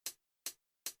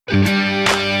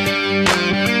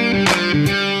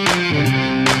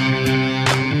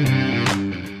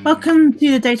Welcome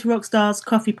to the Data Rockstars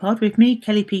Coffee Pod with me,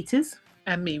 Kelly Peters.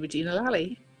 And me, Regina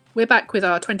Lally. We're back with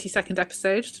our 22nd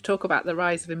episode to talk about the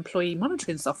rise of employee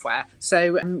monitoring software.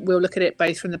 So we'll look at it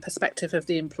both from the perspective of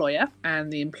the employer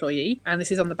and the employee. And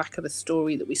this is on the back of a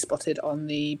story that we spotted on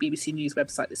the BBC News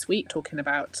website this week, talking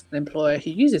about an employer who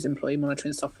uses employee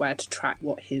monitoring software to track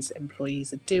what his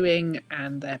employees are doing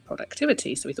and their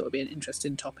productivity. So we thought it would be an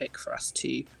interesting topic for us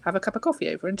to have a cup of coffee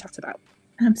over and chat about.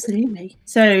 Absolutely.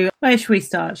 So where should we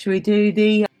start? Should we do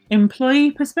the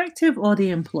employee perspective or the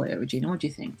employer, Regina? What do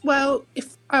you think? Well,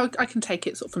 if I can take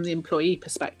it sort of from the employee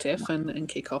perspective and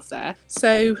kick off there.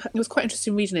 So it was quite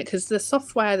interesting reading it because the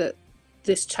software that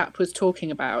this chap was talking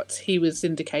about, he was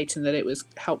indicating that it was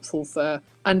helpful for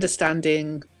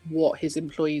understanding what his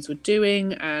employees were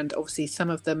doing, and obviously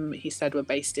some of them, he said, were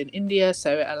based in India,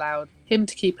 so it allowed him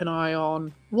to keep an eye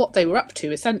on what they were up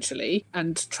to essentially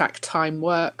and track time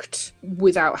worked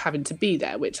without having to be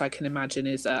there, which I can imagine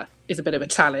is a bit of a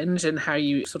challenge, and how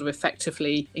you sort of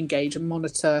effectively engage and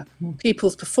monitor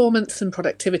people's performance and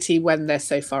productivity when they're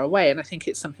so far away. And I think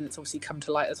it's something that's obviously come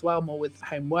to light as well more with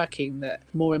home working, that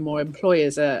more and more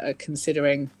employers are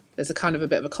considering. There's a kind of a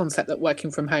bit of a concept that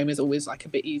working from home is always like a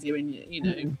bit easier, and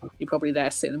you're probably there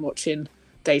sitting and watching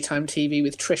daytime TV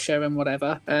with Trisha and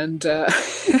whatever. And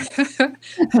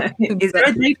is there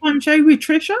a daytime show with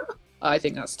Trisha? I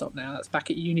think that's stopped now. That's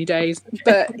back at uni days.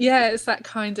 But yeah, it's that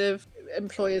kind of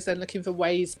employers then looking for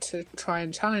ways to try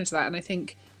and challenge that. And I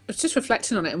think I was just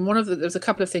reflecting on it, and there's a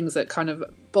couple of things that kind of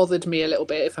bothered me a little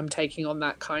bit if I'm taking on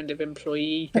that kind of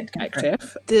employee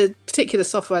perspective. The particular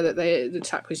software that the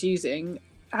chap was using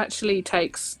actually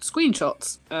takes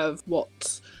screenshots of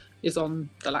what is on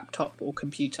the laptop or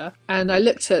computer, and I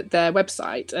looked at their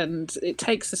website and it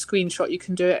takes a screenshot. You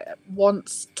can do it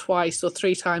once, twice or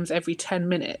 3 times every 10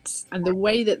 minutes, and the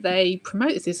way that they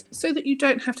promote this is so that you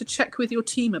don't have to check with your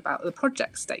team about the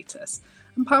project status.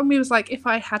 And part of me was like, if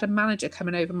I had a manager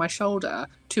coming over my shoulder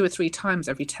 2 or 3 times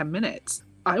every 10 minutes,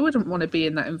 I wouldn't want to be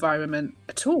in that environment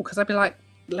at all, because I'd be like,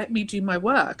 let me do my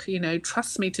work,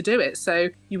 trust me to do it. So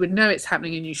you would know it's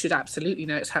happening, and you should absolutely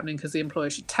know it's happening because the employer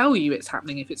should tell you it's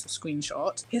happening if it's a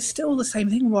screenshot. It's still the same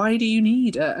thing. Why do you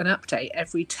need an update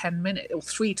every 10 minutes or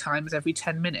 3 times every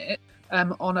 10 minutes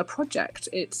on a project?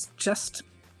 It's just,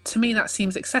 to me, that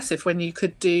seems excessive when you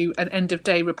could do an end of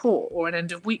day report or an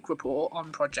end of week report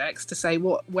on projects to say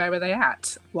where are they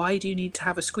at. Why do you need to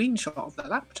have a screenshot of the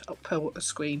laptop or a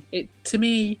screen? To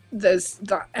me, there's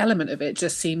that element of it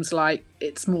just seems like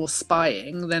it's more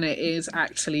spying than it is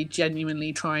actually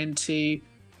genuinely trying to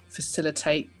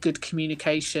facilitate good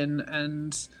communication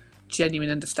and genuine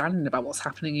understanding about what's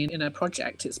happening in a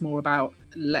project. It's more about,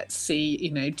 let's see,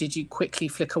 did you quickly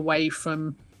flick away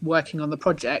from working on the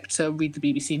project to read the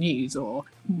BBC News or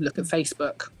look at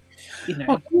Facebook?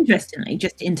 Well, interestingly,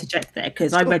 just to interject there,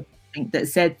 because I read something that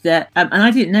said that, and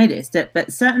I didn't know this,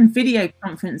 but certain video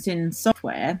conferencing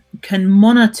software can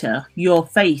monitor your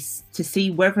face to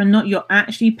see whether or not you're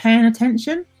actually paying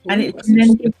attention. And it can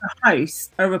then give the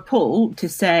host a report to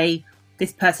say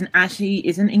this person actually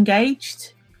isn't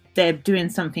engaged, they're doing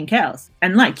something else.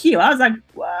 And like you, I was like,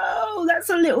 whoa, that's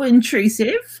a little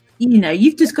intrusive.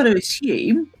 You've just got to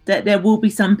assume that there will be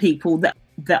some people that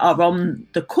are on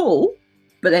the call,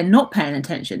 but they're not paying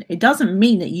attention. It doesn't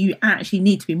mean that you actually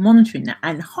need to be monitoring that,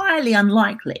 and highly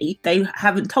unlikely they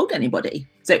haven't told anybody.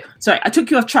 So, sorry, I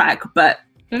took you off track, but...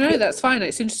 No, that's fine.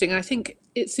 It's interesting. I think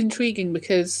it's intriguing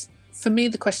because for me,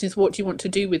 the question is, what do you want to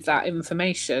do with that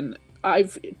information?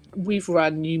 We've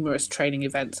run numerous training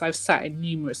events. I've sat in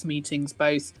numerous meetings,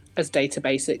 both as data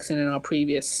basics and in our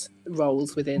previous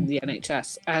roles within the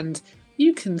NHS. And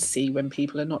you can see when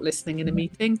people are not listening in a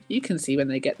meeting. You can see when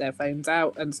they get their phones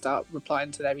out and start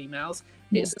replying to their emails.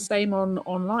 It's the same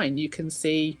on-online. You can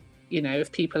see,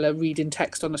 if people are reading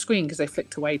text on a screen because they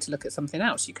flicked away to look at something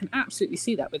else. You can absolutely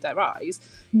see that with their eyes.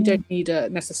 You don't need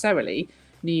necessarily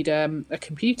need a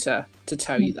computer to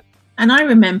tell you that. And I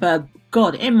remember,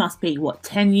 God, it must be,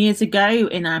 10 years ago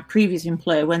in our previous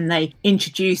employer when they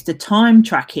introduced a time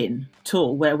tracking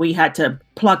tool where we had to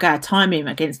plug our time in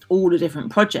against all the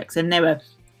different projects. And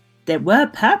there were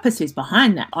purposes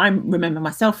behind that. I remember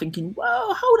myself thinking,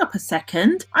 well, hold up a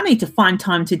second. I need to find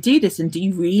time to do this. And do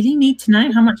you really need to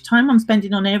know how much time I'm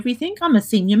spending on everything? I'm a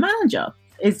senior manager.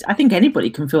 I think anybody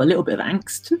can feel a little bit of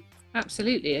angst.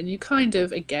 Absolutely. And you kind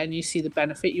of, again, you see the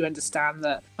benefit. You understand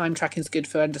that time tracking is good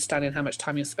for understanding how much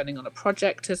time you're spending on a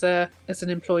project as an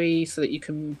employee, so that you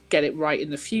can get it right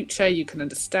in the future. You can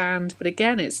understand. But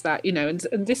again, it's that,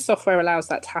 and this software allows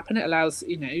that to happen. It allows,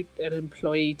 an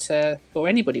employee or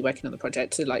anybody working on the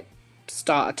project to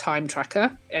start a time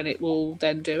tracker and it will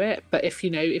then do it. But if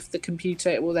the computer,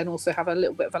 it will then also have a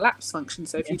little bit of a lapse function.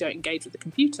 So if you don't engage with the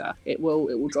computer, it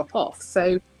will drop off.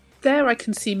 So there I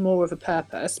can see more of a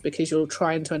purpose, because you're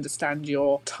trying to understand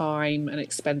your time and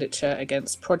expenditure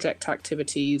against project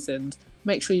activities and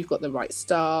make sure you've got the right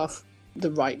staff,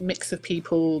 the right mix of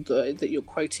people, that you're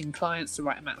quoting clients the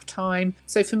right amount of time.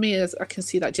 So for me, I can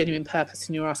see that genuine purpose,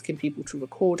 and you're asking people to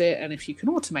record it. And if you can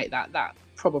automate that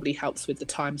probably helps with the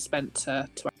time spent to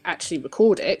actually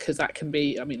record it, because that can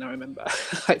be, I remember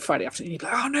like Friday afternoon, you'd be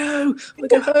like, oh no, I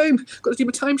go home, got to do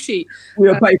my timesheet. We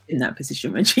were both in that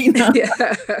position, Regina.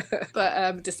 Yeah.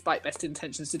 But despite best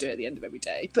intentions to do it at the end of every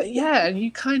day. But yeah, and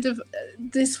you kind of,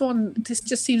 this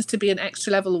just seems to be an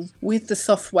extra level with the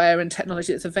software and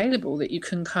technology that's available, that you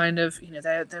can kind of,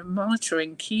 they're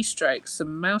monitoring keystrokes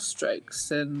and mouse strokes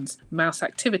and mouse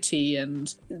activity,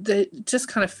 and it just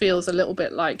kind of feels a little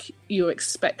bit like you're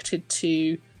expected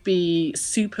to be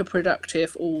super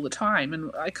productive all the time.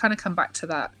 And I kind of come back to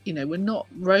that, we're not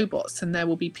robots, and there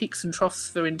will be peaks and troughs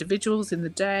for individuals in the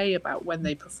day about when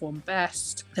they perform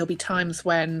best. There'll be times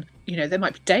when there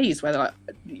might be days where like,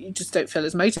 you just don't feel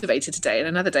as motivated today, and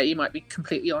another day you might be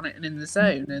completely on it and in the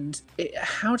zone. And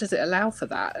how does it allow for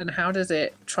that, and how does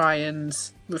it try and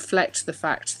reflect the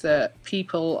fact that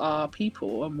people are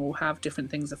people and will have different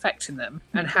things affecting them,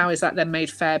 and how is that then made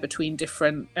fair between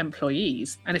different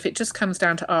employees? And if it just comes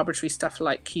down to arbitrary stuff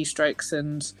like keystrokes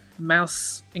and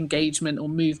mouse engagement or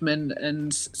movement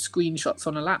and screenshots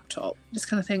on a laptop, I just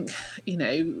kind of think,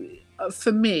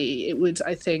 for me it would,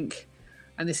 I think,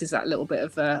 and this is that little bit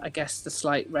of I guess the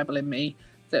slight rebel in me,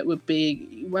 that would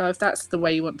be, well, if that's the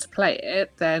way you want to play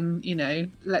it, then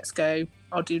let's go,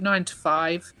 I'll do 9 to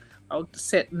 5, I'll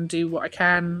sit and do what I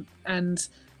can,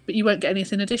 but you won't get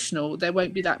anything additional. There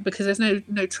won't be that, because there's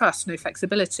no trust, no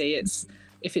flexibility. It's,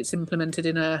 if it's implemented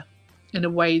in a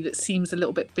way that seems a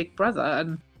little bit Big Brother,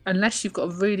 and unless you've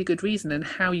got a really good reason and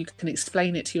how you can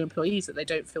explain it to your employees that they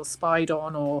don't feel spied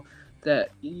on, or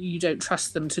that you don't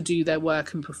trust them to do their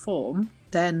work and perform,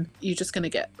 then you're just going to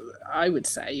get, I would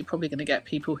say, you're probably going to get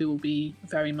people who will be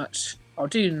very much, I'll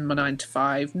do my 9 to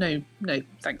 5, no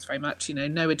thanks very much,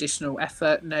 no additional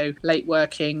effort, no late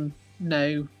working,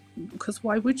 no, because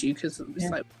why would you? Because it's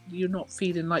like, you're not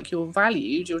feeling like you're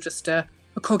valued, you're just a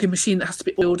cog in machine that has to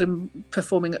be oiled and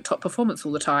performing at top performance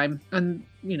all the time. And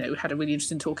we had a really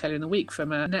interesting talk earlier in the week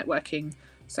from a networking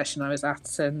session I was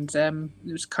at, and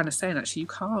it was kind of saying, actually, you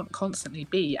can't constantly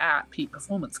be at peak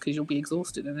performance, because you'll be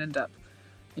exhausted and end up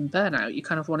in burnout. You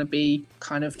kind of want to be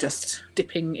kind of just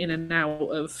dipping in and out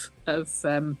of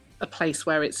a place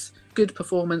where it's good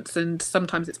performance, and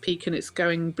sometimes it's peak and it's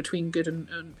going between good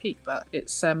and peak. But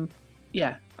it's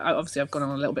obviously I've gone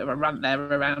on a little bit of a rant there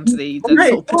around the sort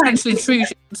of potential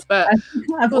intrusions, but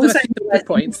I've also good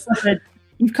points.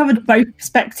 You've covered both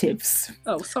perspectives.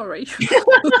 Oh, sorry.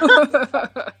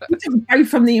 Both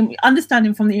from the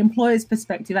understanding from the employer's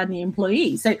perspective and the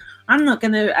employee. So I'm not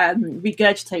going to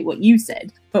regurgitate what you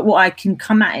said, but what I can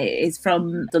come at it is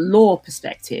from the law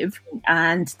perspective,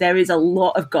 and there is a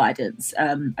lot of guidance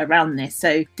around this.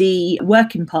 So the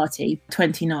Working Party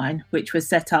 29, which was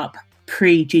set up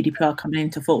pre-GDPR coming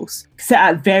into force, set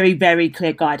out very, very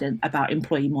clear guidance about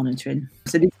employee monitoring.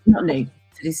 So this is not new.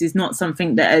 This is not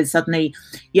something that has suddenly,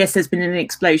 yes, there's been an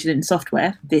explosion in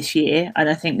software this year, and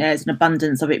I think there's an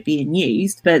abundance of it being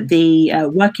used. But the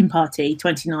Working Party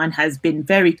 29 has been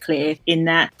very clear in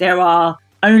that there are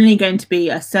only going to be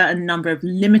a certain number of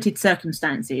limited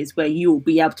circumstances where you will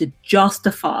be able to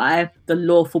justify the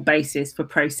lawful basis for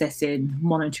processing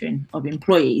monitoring of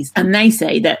employees. And they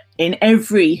say that in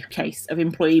every case of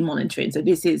employee monitoring, so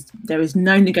there is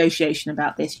no negotiation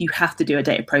about this, you have to do a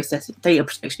data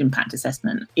protection impact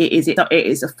assessment. It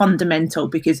is a fundamental,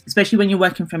 because especially when you're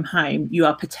working from home, you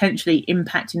are potentially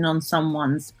impacting on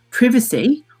someone's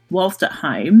privacy whilst at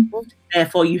home.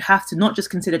 Therefore, you have to not just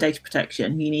consider data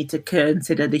protection, you need to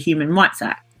consider the Human Rights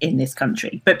Act in this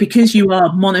country. But because you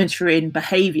are monitoring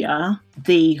behaviour,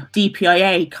 the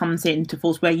DPIA comes into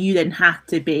force, where you then have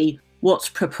to be, what's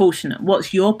proportionate,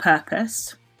 what's your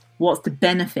purpose, what's the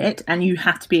benefit, and you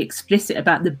have to be explicit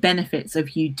about the benefits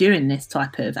of you doing this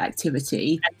type of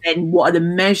activity. And then what are the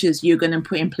measures you're going to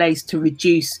put in place to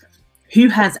reduce who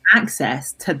has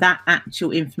access to that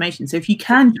actual information. So if you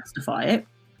can justify it,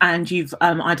 and you've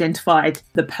identified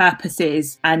the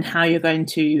purposes and how you're going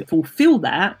to fulfill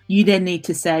that, you then need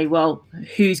to say, well,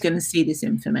 who's going to see this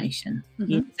information?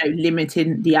 So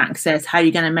limiting the access, how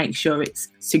you're going to make sure it's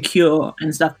secure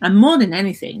and stuff. And more than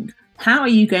anything, how are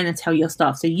you going to tell your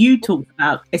staff? So you talked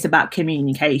about, it's about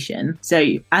communication.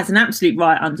 So as an absolute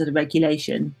right under the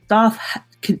regulation, staff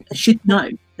should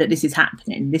know that this is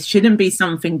happening. This shouldn't be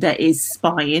something that is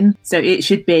spying. So it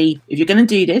should be, if you're going to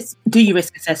do this, do your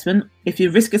risk assessment. If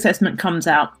your risk assessment comes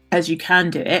out as you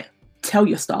can do it, tell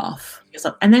your staff,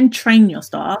 and then train your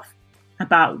staff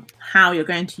about how you're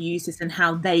going to use this and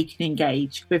how they can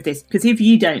engage with this. Because if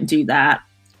you don't do that,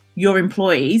 your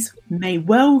employees may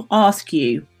well ask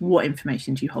you, what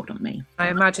information do you hold on me? I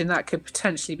imagine that could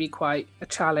potentially be quite a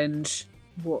challenge,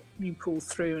 what you pull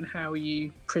through and how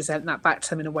you present that back to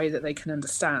them in a way that they can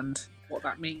understand what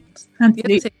that means. Absolutely.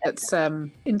 The other thing that's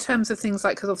in terms of things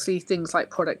like, because obviously things like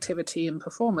productivity and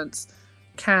performance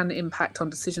can impact on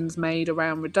decisions made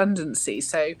around redundancy.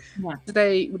 So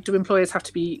do employers have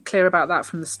to be clear about that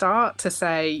from the start to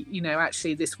say,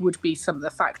 actually this would be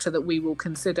the factor that we will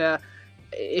consider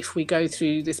if we go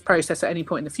through this process at any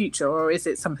point in the future, or is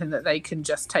it something that they can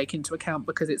just take into account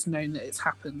because it's known that it's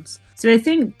happened? So I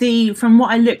think from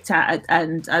what I looked at,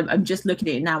 and I'm just looking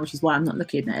at it now, which is why I'm not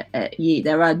looking at you,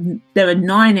 there are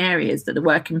 9 areas that the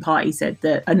Working Party said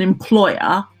that an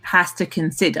employer has to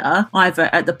consider either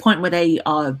at the point where they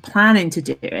are planning to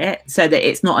do it, so that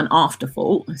it's not an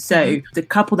afterthought. So the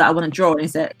couple that I want to draw on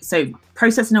is that, so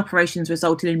processing operations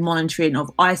resulted in monitoring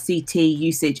of ICT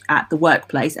usage at the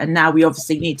workplace, and now we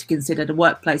obviously need to consider the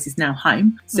workplace is now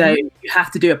home. So you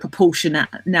have to do a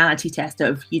proportionality test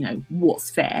of what's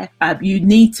fair. You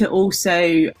need to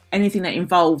also, anything that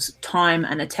involves time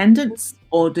and attendance,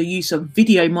 or the use of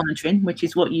video monitoring, which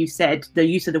is what you said, the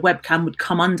use of the webcam would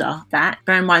come under that.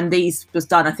 Bear in mind, these was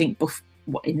done, I think,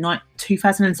 in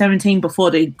 2017, before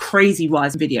the crazy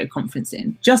rise in video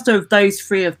conferencing. Just of those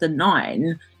 3 of the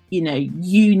 9,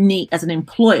 you need, as an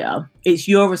employer, it's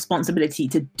your responsibility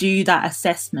to do that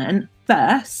assessment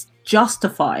first,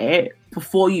 justify it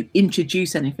before you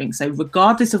introduce anything. So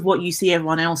regardless of what you see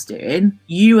everyone else doing,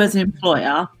 you as an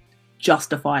employer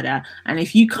justify that. And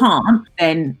if you can't,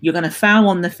 then you're going to foul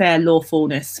on the fair,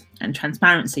 lawfulness and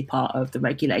transparency part of the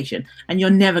regulation, and you're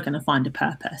never going to find a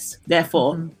purpose.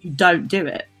 Therefore, you don't do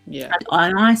it.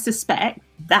 And I suspect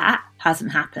that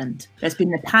hasn't happened. There's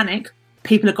been the panic.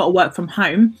 People have got to work from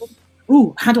home.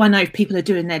 Oh, how do I know if people are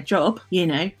doing their job?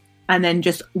 And then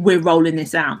just, we're rolling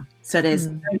this out. So there's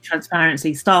no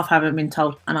transparency. Staff haven't been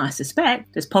told. And I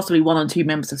suspect there's possibly 1 or 2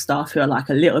 members of staff who are like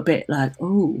a little bit like,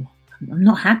 oh, I'm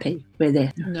not happy with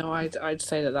it. No, I'd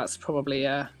say that that's probably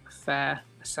a fair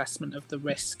assessment of the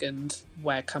risk and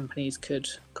where companies could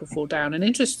fall down. And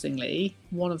interestingly,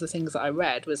 one of the things that I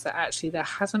read was that actually there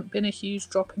hasn't been a huge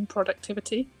drop in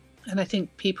productivity. And I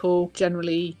think people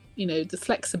generally, the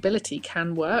flexibility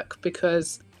can work,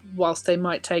 because whilst they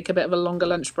might take a bit of a longer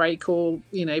lunch break, or,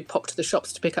 pop to the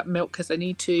shops to pick up milk because they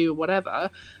need to, or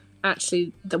whatever,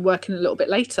 actually they're working a little bit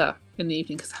later in the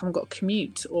evening because they haven't got a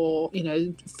commute, or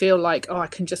feel like, I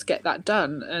can just get that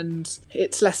done. And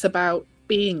it's less about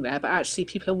being there, but actually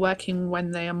people are working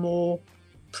when they are more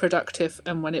productive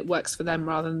and when it works for them,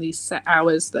 rather than these set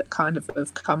hours that kind of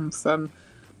have come from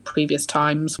previous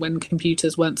times when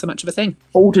computers weren't so much of a thing.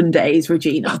 Olden days,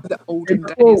 Regina. The olden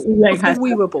days before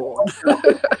we were born.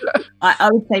 I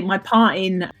would say my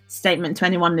parting statement to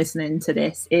anyone listening to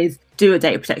this is, do a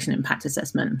data protection impact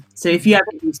assessment. So if you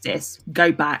haven't used this,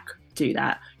 go back, do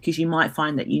that, because you might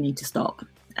find that you need to stop.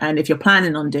 And if you're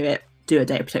planning on do a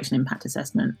data protection impact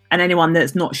assessment. And anyone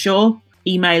that's not sure,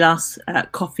 email us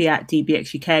at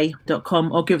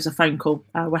coffee@dbxuk.com, or give us a phone call.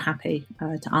 We're happy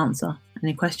to answer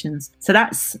any questions. So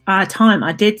that's our time.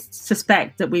 I did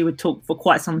suspect that we would talk for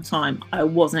quite some time. I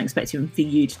wasn't expecting for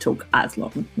you to talk as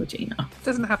long, Regina.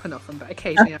 Doesn't happen often, but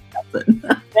occasionally. So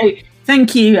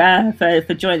thank you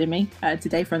for joining me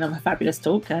today for another fabulous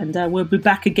talk, and we'll be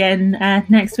back again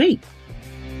next week.